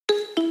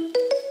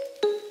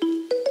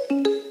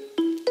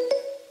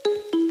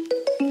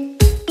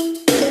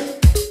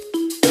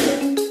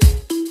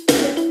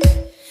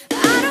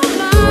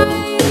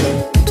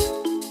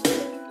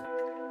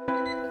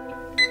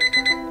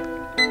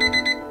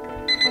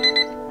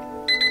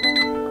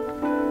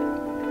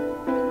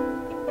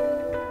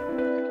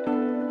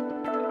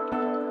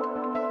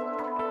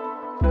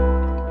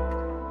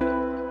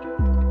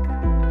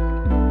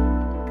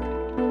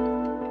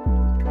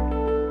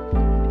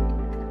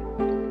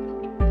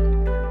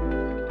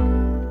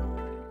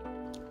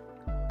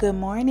Good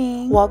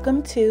morning.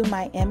 Welcome to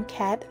my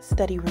MCAT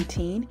study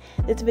routine.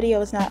 This video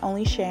is not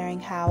only sharing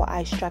how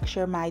I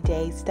structure my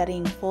day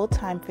studying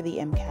full-time for the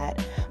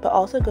MCAT, but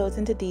also goes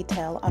into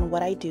detail on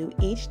what I do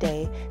each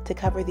day to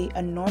cover the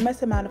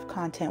enormous amount of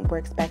content we're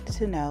expected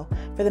to know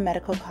for the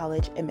medical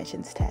college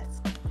admissions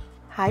test.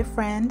 Hi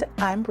friend,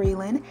 I'm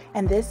Brelynn,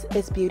 and this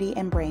is Beauty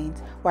and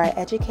Brains, where I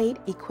educate,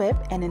 equip,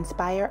 and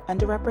inspire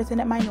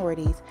underrepresented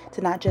minorities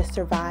to not just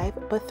survive,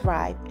 but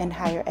thrive in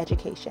higher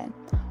education.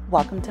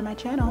 Welcome to my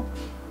channel.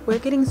 We're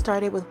getting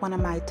started with one of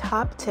my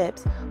top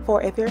tips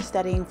for if you're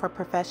studying for a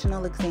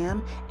professional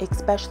exam,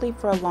 especially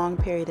for a long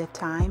period of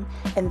time,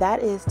 and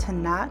that is to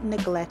not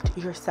neglect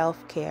your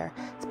self-care,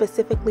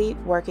 specifically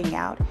working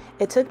out.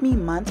 It took me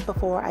months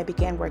before I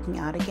began working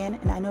out again,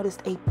 and I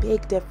noticed a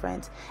big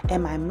difference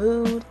in my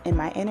mood, in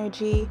my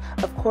energy,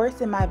 of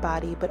course in my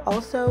body, but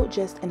also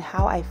just in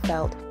how I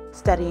felt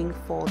studying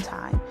full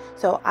time.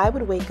 So I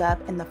would wake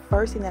up and the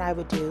first thing that I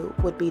would do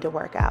would be to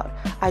work out.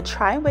 I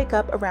try and wake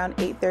up around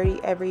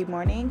 8:30 every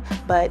morning,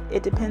 but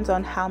it depends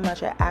on how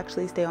much I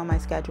actually stay on my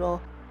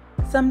schedule.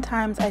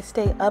 Sometimes I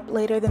stay up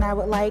later than I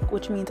would like,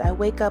 which means I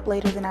wake up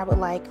later than I would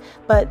like,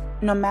 but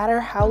no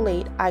matter how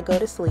late I go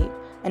to sleep,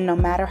 and no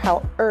matter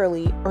how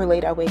early or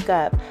late I wake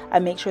up, I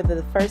make sure that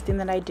the first thing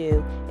that I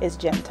do is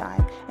gym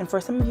time. And for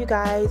some of you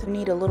guys who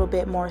need a little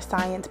bit more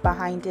science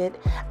behind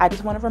it, I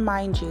just want to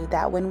remind you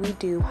that when we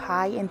do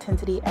high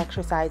intensity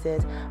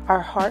exercises, our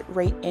heart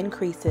rate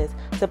increases,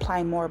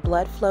 supplying more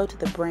blood flow to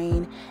the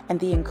brain, and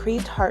the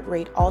increased heart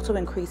rate also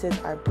increases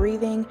our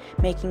breathing,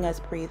 making us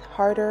breathe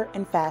harder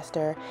and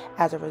faster.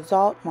 As a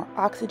result, more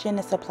oxygen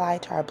is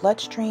supplied to our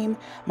bloodstream,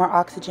 more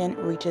oxygen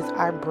reaches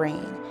our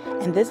brain.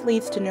 And this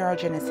leads to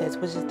neurogenesis,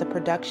 which is the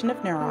production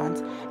of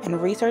neurons,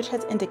 and research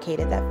has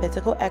indicated that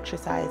physical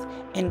exercise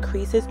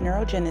increases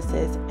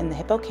neurogenesis in the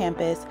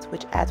hippocampus,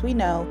 which, as we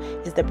know,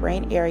 is the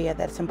brain area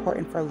that's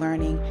important for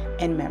learning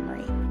and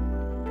memory.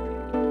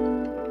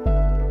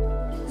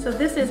 So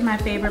this is my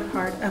favorite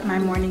part of my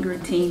morning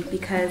routine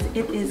because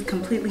it is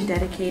completely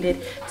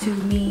dedicated to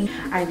me.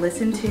 I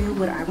listen to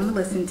what I want to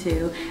listen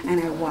to and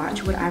I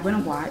watch what I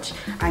want to watch.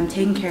 I'm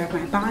taking care of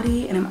my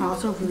body and I'm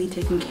also really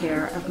taking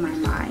care of my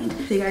mind.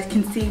 So you guys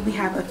can see we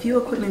have a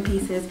few equipment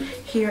pieces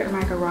here in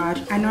my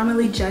garage. I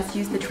normally just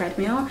use the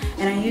treadmill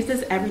and I use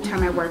this every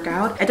time I work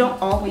out. I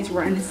don't always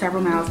run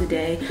several miles a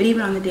day, but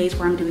even on the days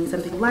where I'm doing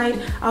something light,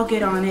 I'll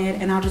get on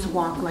it and I'll just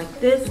walk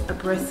like this, a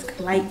brisk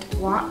light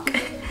walk.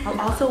 I'll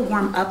also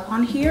warm up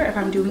on here if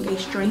I'm doing a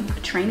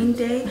strength training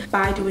day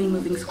by doing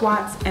moving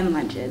squats and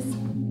lunges.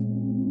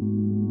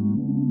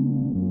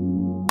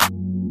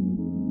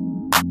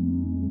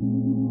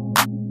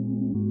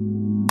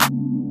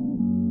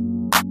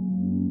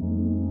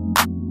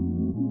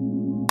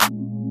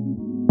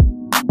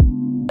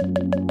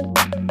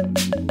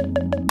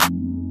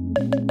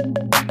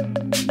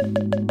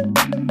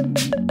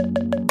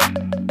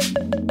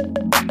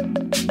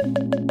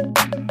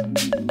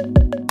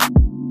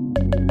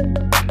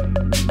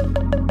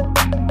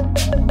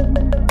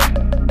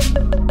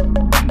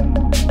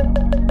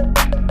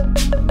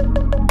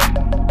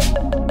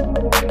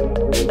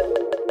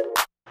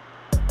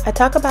 I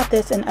talk about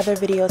this in other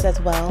videos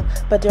as well,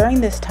 but during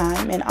this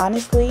time, and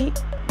honestly,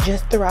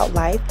 just throughout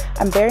life,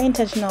 I'm very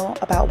intentional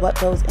about what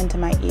goes into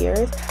my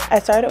ears. I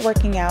started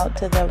working out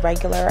to the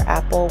regular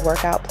Apple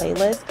workout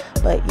playlist,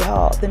 but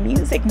y'all, the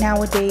music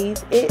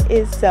nowadays, it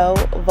is so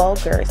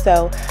vulgar.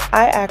 So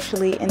I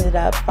actually ended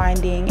up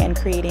finding and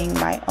creating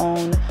my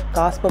own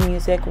gospel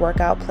music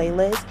workout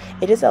playlist.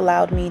 It just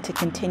allowed me to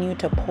continue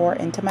to pour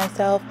into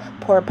myself,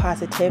 pour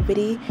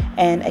positivity,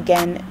 and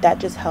again, that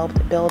just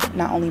helped build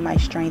not only my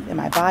strength in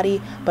my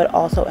body, but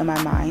also in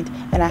my mind,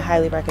 and I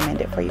highly recommend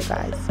it for you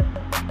guys.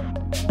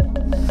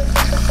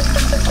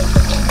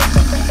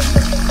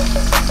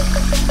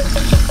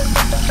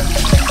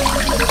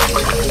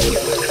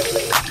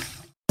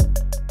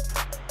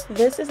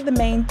 This is the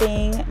main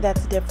thing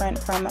that's different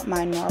from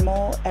my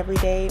normal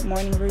everyday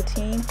morning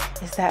routine,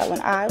 is that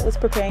when I was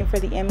preparing for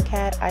the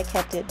MCAT, I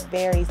kept it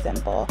very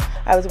simple.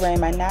 I was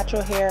wearing my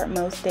natural hair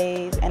most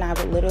days and I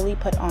would literally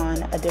put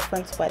on a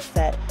different sweat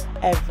set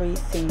every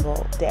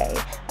single day.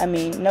 I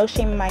mean, no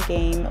shame in my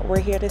game. We're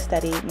here to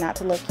study, not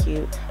to look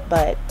cute,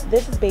 but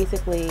this is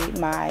basically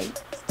my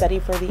study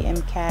for the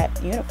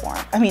MCAT uniform.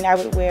 I mean, I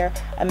would wear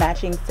a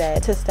matching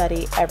set to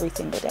study every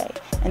single day.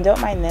 And don't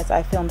mind this,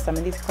 I filmed some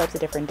of these clips a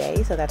different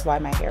day, so that's why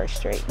my hair is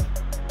straight.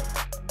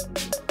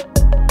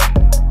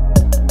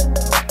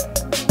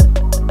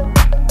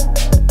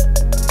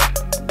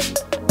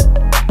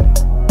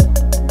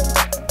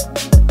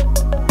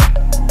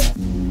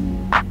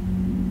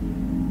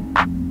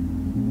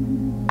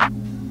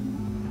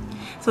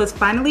 So So it's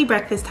finally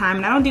breakfast time,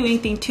 and I don't do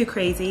anything too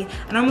crazy.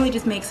 I normally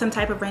just make some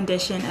type of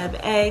rendition of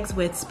eggs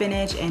with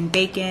spinach and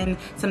bacon,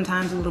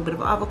 sometimes a little bit of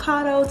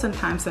avocado,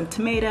 sometimes some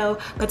tomato.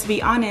 But to be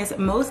honest,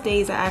 most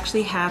days I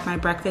actually have my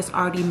breakfast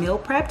already meal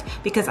prepped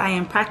because I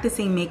am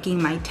practicing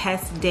making my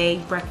test day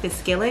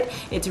breakfast skillet.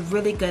 It's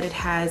really good. It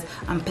has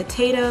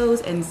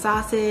potatoes and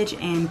sausage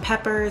and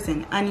peppers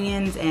and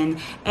onions and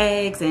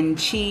eggs and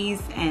cheese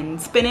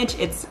and spinach.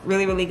 It's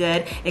really, really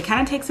good. It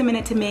kind of takes a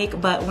minute to make,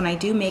 but when I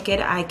do make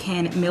it, I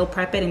can meal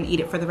prep it and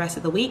eat it for the rest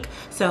of the week.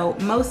 So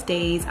most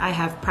days I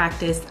have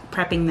practiced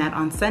prepping that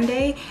on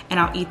Sunday, and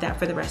I'll eat that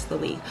for the rest of the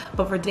week.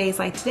 But for days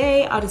like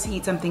today, I'll just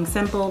eat something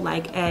simple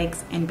like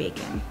eggs and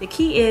bacon. The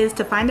key is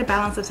to find a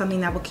balance of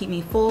something that will keep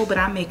me full but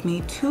not make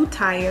me too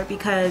tired,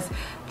 because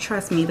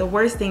trust me, the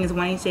worst thing is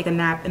wanting to take a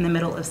nap in the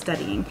middle of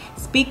studying.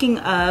 Speaking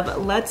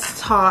of,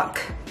 let's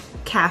talk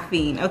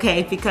caffeine,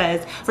 okay?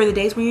 Because for the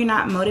days when you're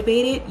not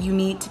motivated, you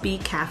need to be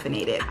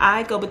caffeinated.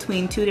 I go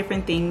between two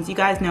different things. You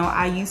guys know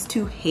I used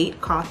to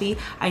hate coffee.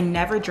 I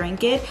never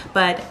drank it,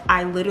 but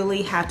I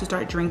literally have to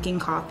start drinking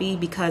coffee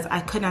because I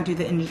could not do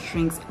the energy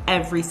drinks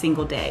every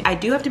single day. I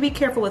do have to be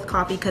careful with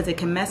coffee because it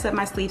can mess up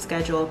my sleep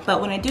schedule,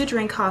 but when I do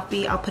drink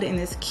coffee, I'll put it in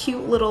this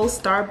cute little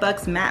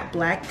Starbucks matte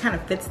black, kind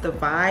of fits the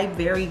vibe,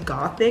 very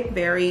gothic,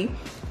 very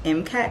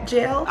MCAT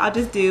gel. I'll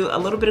just do a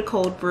little bit of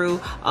cold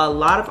brew, a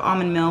lot of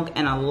almond milk,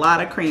 and a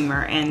lot of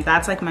creamer, and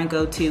that's like my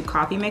go-to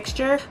coffee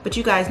mixture. But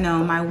you guys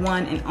know my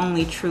one and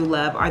only true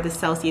love are the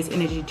Celsius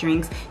energy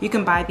drinks. You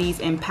can buy these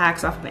in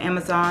packs off of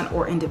Amazon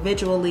or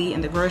individually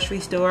in the grocery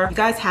store. If you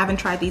guys haven't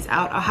tried these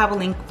out, I'll have a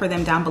link for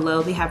them down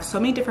below. They have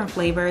so many different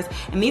flavors,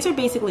 and these are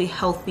basically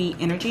healthy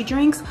energy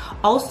drinks.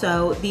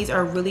 Also, these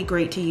are really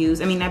great to use.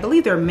 I mean, I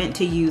believe they're meant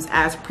to use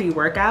as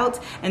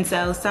pre-workouts, and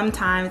so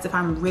sometimes if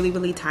I'm really,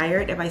 really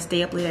tired, if I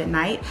stay up late at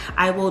night,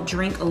 I will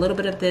drink a little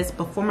bit of this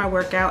before my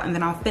workout, and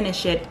then I'll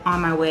finish it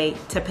on my way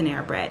to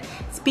Panera Bread.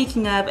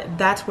 Speaking of,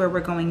 that's where we're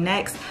going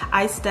next.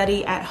 I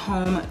study at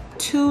home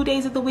 2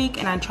 days of the week,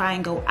 and I try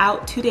and go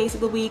out 2 days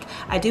of the week.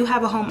 I do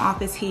have a home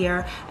office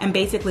here, and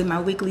basically my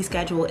weekly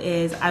schedule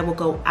is I will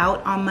go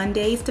out on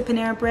Mondays to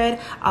Panera Bread.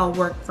 I'll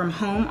work from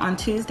home on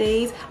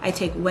Tuesdays. I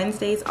take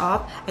Wednesdays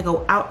off. I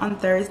go out on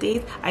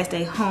Thursdays. I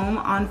stay home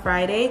on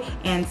Friday,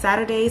 and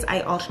Saturdays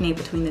I alternate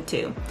between the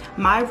two.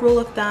 My rule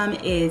of thumb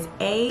is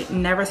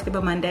never skip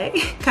a Monday,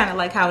 kind of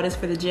like how it is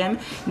for the gym.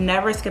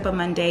 Never skip a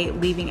Monday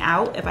leaving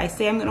out. If I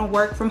say I'm gonna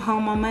work from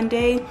home on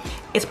Monday,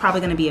 it's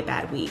probably gonna be a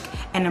bad week.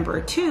 And number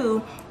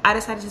two, I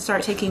decided to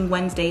start taking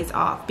Wednesdays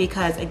off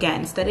because,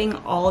 again, studying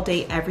all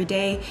day, every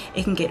day,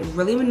 it can get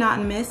really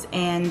monotonous,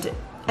 and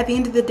at the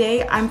end of the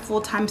day, I'm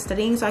full-time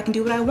studying, so I can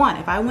do what I want.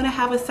 If I want to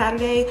have a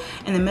Saturday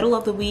in the middle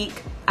of the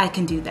week, I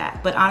can do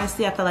that. But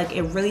honestly, I feel like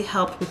it really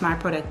helped with my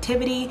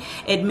productivity.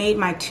 It made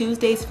my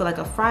Tuesdays feel like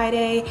a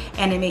Friday,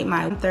 and it made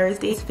my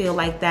Thursdays feel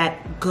like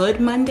that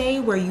good Monday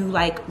where you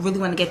like really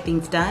want to get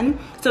things done.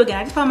 So again,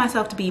 I just found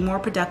myself to be more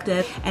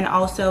productive, and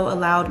also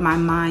allowed my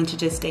mind to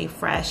just stay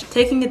fresh.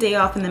 Taking a day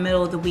off in the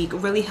middle of the week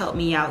really helped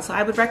me out. So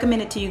I would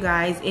recommend it to you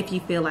guys if you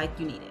feel like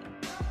you need it.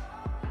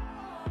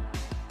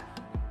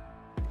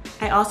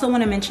 I also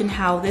want to mention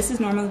how this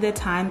is normally the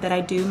time that I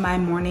do my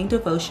morning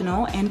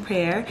devotional and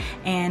prayer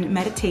and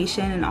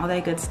meditation and all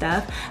that good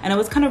stuff. I know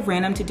it's kind of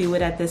random to do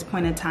it at this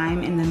point in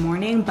time in the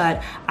morning,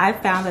 but I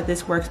found that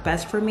this works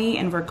best for me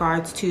in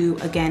regards to,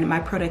 again, my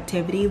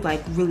productivity,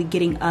 like really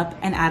getting up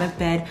and out of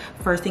bed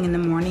first thing in the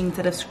morning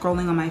instead of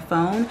scrolling on my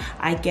phone.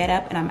 I get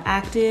up and I'm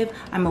active.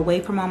 I'm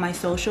away from all my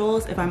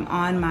socials. If I'm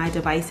on my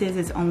devices,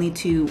 it's only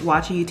to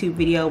watch a YouTube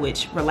video,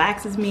 which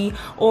relaxes me,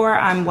 or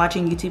I'm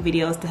watching YouTube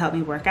videos to help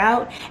me work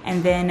out.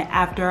 And then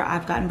after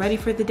I've gotten ready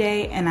for the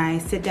day and I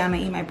sit down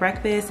and eat my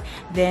breakfast,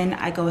 then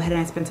I go ahead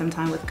and I spend some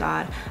time with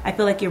God. I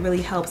feel like it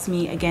really helps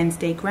me, again,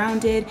 stay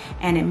grounded,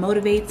 and it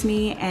motivates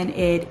me, and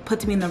it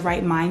puts me in the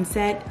right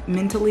mindset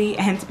mentally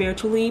and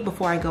spiritually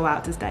before I go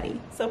out to study.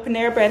 So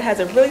Panera Bread has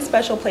a really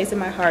special place in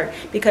my heart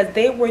because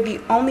they were the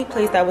only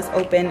place that was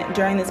open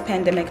during this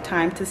pandemic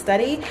time to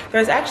study.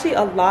 There's actually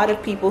a lot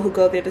of people who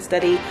go there to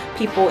study,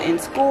 people in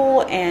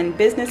school and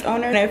business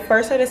owners. When I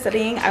first started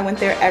studying, I went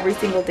there every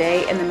single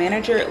day, and the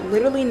manager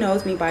literally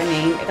knows me by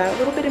name. It got a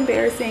little bit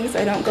embarrassing,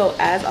 so I don't go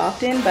as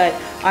often, but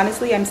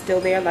honestly, I'm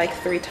still there like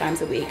 3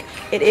 times a week.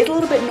 It is a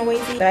little bit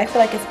noisy, but I feel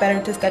like it's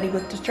better to study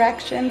with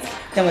distractions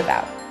than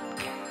without.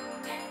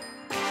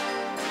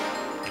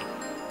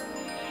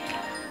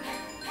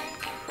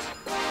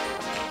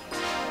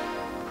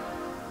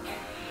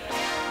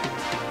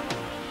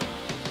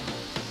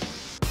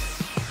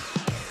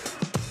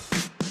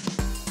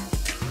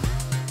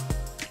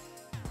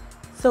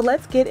 So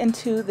let's get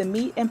into the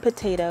meat and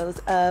potatoes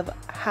of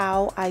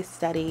how I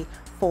study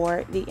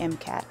for the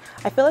MCAT.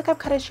 I feel like I've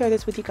kind of shared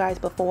this with you guys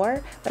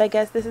before, but I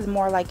guess this is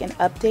more like an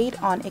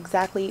update on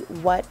exactly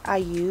what I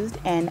used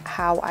and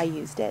how I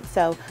used it.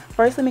 So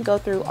first, let me go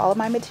through all of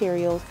my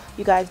materials.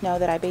 You guys know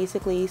that I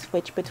basically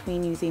switch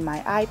between using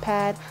my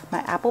iPad, my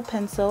Apple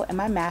Pencil, and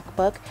my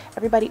MacBook.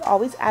 Everybody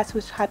always asks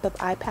which type of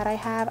iPad I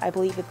have. I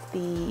believe it's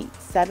the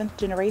 7th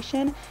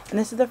generation, and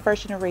this is the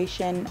 1st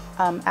generation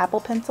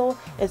Apple Pencil.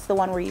 It's the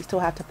one where you still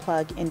have to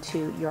plug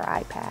into your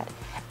iPad.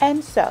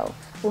 And so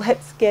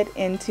let's get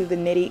into the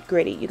nitty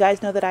gritty. You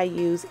guys know that I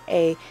use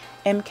a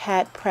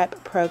MCAT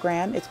prep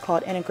program. It's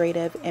called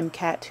Integrative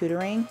MCAT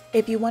Tutoring.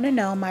 If you want to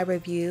know my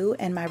review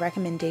and my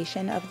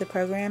recommendation of the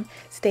program,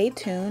 stay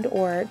tuned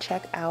or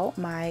check out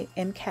my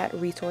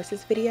MCAT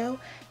resources video.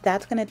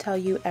 That's going to tell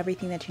you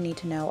everything that you need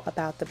to know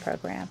about the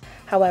program.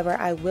 However,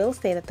 I will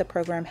say that the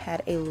program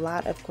had a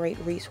lot of great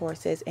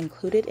resources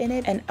included in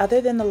it, and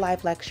other than the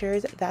live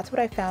lectures, that's what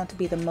I found to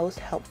be the most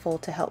helpful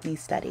to help me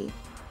study.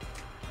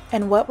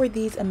 And what were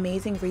these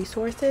amazing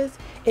resources?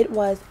 It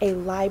was a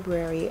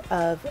library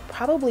of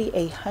probably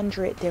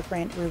 100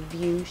 different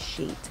review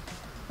sheets.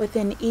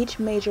 Within each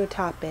major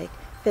topic,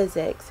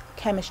 physics,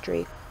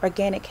 chemistry,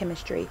 organic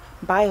chemistry,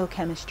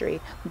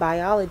 biochemistry,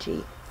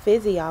 biology,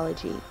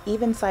 physiology,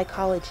 even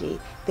psychology,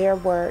 there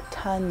were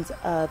tons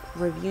of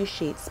review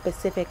sheets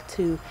specific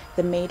to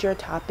the major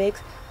topics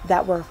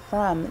that were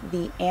from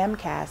the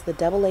AMCAS, the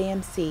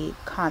AAMC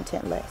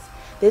content list.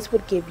 This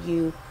would give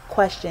you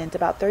questions,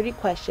 about 30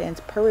 questions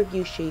per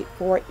review sheet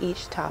for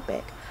each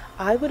topic.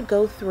 I would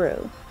go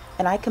through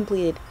and I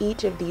completed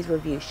each of these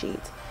review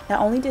sheets. Not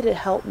only did it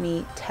help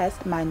me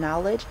test my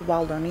knowledge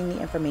while learning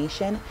the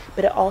information,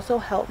 but it also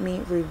helped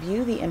me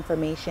review the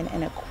information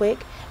in a quick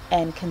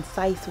and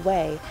concise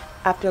way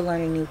after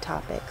learning new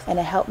topics, and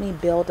it helped me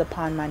build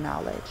upon my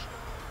knowledge.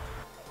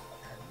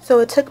 So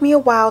it took me a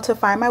while to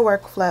find my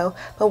workflow,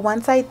 but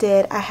once I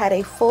did, I had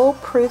a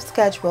foolproof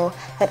schedule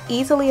that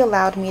easily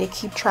allowed me to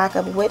keep track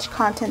of which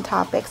content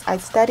topics I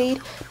studied,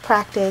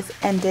 practiced,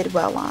 and did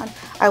well on.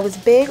 I was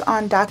big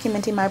on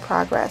documenting my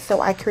progress, so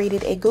I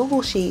created a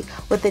Google Sheet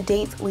with the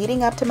dates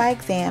leading up to my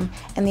exam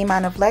and the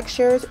amount of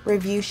lectures,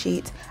 review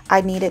sheets I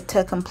needed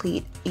to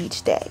complete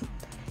each day.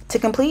 To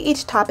complete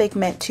each topic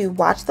meant to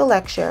watch the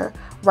lecture,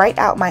 write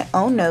out my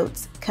own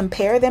notes,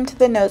 compare them to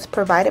the notes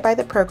provided by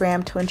the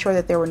program to ensure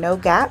that there were no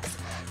gaps,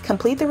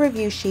 complete the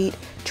review sheet,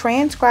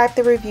 transcribe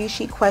the review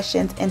sheet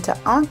questions into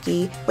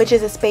Anki, which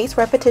is a spaced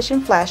repetition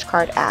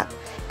flashcard app,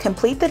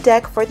 complete the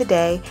deck for the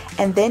day,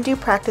 and then do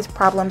practice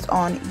problems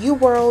on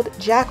UWorld,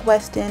 Jack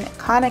Weston,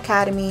 Khan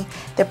Academy,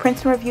 the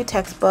Princeton Review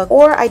textbook,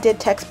 or I did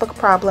textbook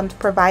problems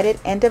provided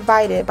and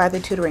divided by the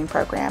tutoring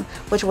program,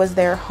 which was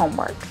their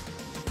homework.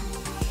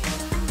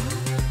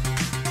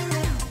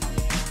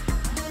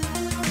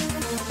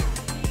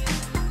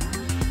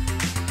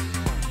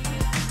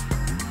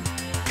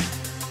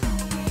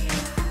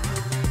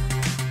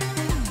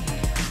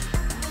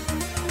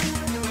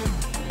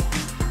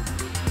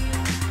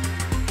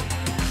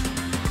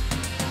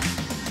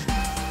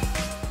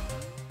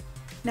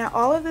 Now,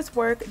 all of this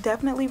work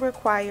definitely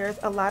requires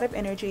a lot of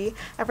energy.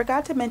 I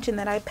forgot to mention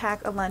that I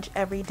pack a lunch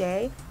every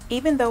day.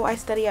 Even though I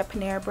study at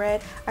Panera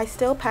Bread, I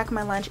still pack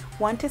my lunch,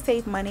 1, to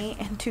save money,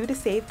 and 2, to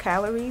save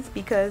calories,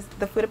 because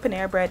the food at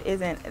Panera Bread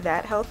isn't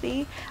that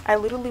healthy. I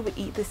literally would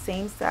eat the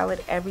same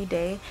salad every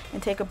day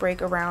and take a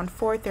break around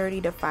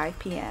 4:30 to 5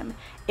 p.m.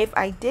 If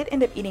I did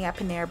end up eating at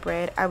Panera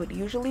Bread, I would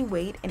usually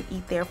wait and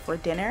eat there for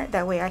dinner.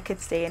 That way I could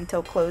stay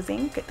until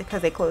closing,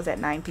 because they close at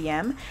 9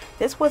 p.m.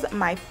 This was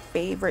my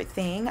favorite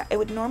thing. It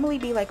would normally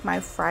be like my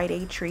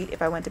Friday treat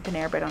if I went to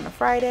Panera Bread on a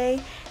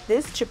Friday.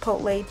 This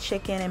Chipotle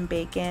chicken and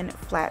bacon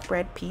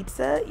flatbread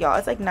pizza, y'all,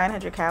 it's like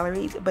 900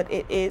 calories, but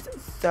it is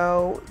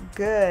so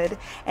good.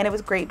 And it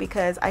was great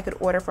because I could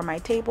order from my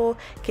table,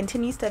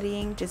 continue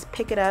studying, just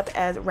pick it up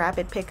as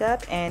rapid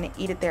pickup and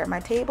eat it there at my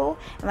table.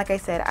 And like I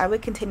said, I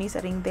would continue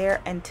studying there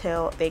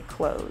until they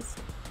closed.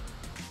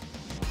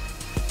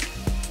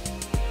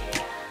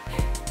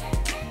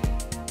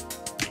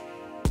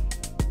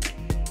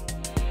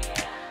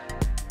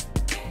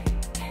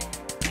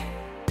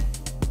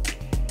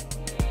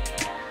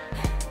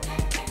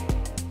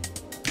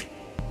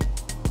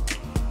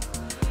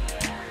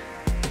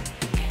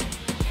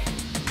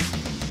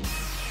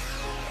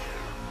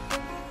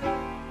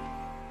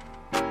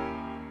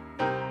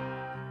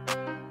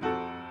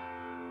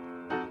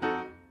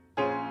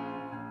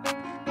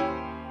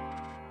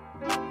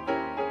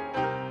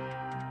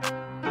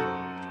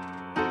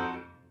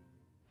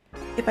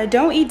 If I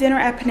don't eat dinner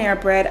at Panera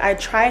Bread, I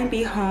try and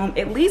be home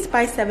at least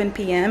by 7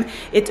 p.m.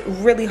 It's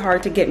really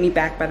hard to get me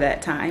back by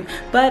that time,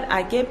 but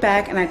I get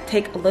back and I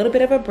take a little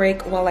bit of a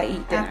break while I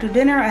eat dinner. After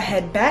dinner, I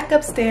head back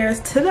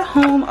upstairs to the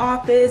home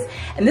office,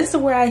 and this is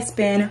where I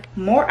spend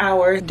more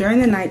hours during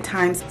the night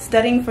times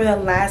studying for the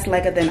last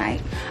leg of the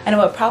night. I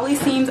know it probably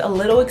seems a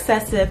little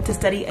excessive to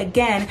study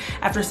again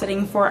after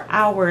studying for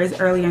hours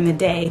earlier in the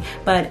day,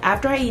 but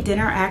after I eat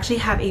dinner, I actually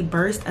have a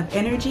burst of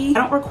energy. I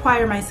don't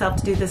require myself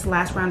to do this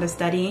last round of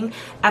studying.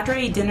 After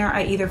I eat dinner,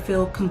 I either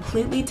feel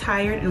completely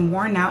tired and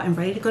worn out and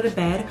ready to go to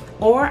bed,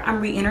 or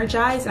I'm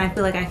re-energized and I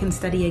feel like I can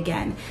study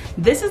again.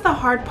 This is the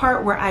hard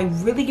part where I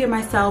really get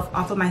myself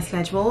off of my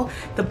schedule.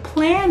 The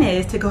plan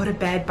is to go to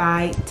bed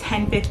by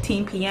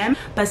 10:15 p.m.,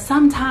 but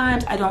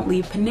sometimes I don't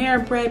leave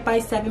Panera Bread by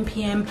 7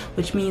 p.m.,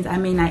 which means I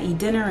may not eat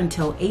dinner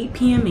until 8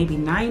 p.m., maybe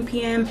 9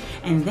 p.m.,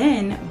 and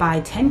then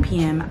by 10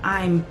 p.m.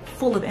 I'm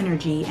full of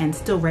energy and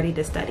still ready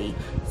to study.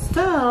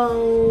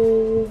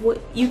 So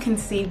you can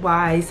see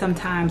why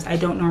sometimes I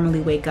don't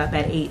normally wake up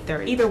at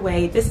 8:30. Either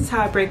way, this is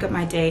how I break up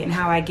my day and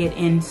how I get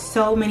in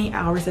so many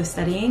hours of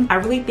studying. I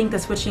really think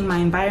that switching my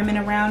environment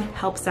around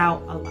helps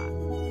out a lot.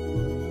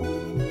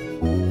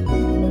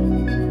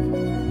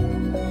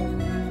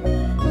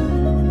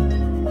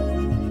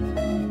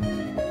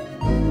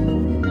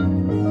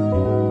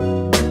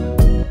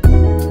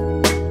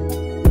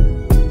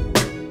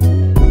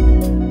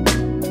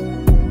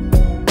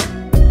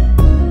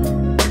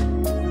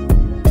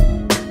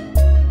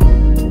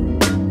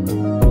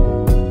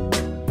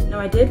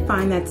 I did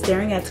find that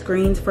staring at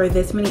screens for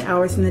this many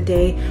hours in the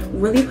day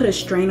really put a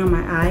strain on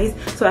my eyes.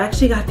 So I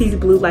actually got these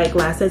blue light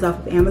glasses off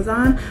of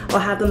Amazon. I'll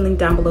have them linked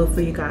down below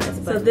for you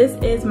guys. So this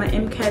is my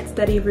MCAT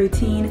study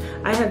routine.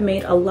 I have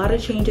made a lot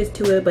of changes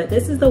to it, but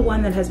this is the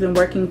one that has been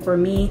working for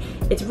me.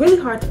 It's really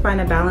hard to find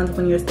a balance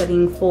when you're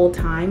studying full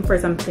time for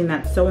something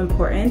that's so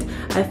important.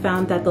 I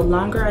found that the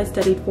longer I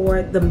studied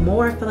for, the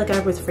more I felt like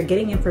I was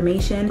forgetting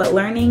information, but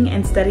learning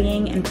and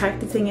studying and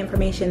practicing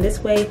information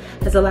this way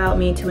has allowed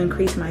me to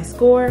increase my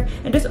score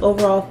and just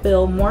overall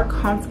feel more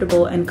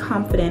comfortable and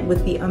confident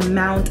with the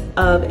amount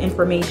of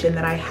information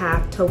that I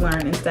have to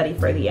learn and study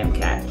for the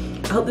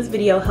MCAT. I hope this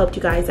video helped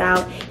you guys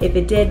out. If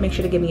it did, make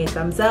sure to give me a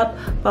thumbs up,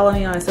 follow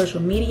me on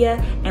social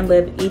media, and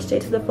live each day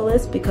to the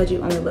fullest because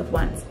you only live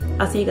once.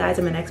 I'll see you guys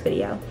in my next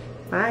video.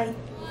 Bye.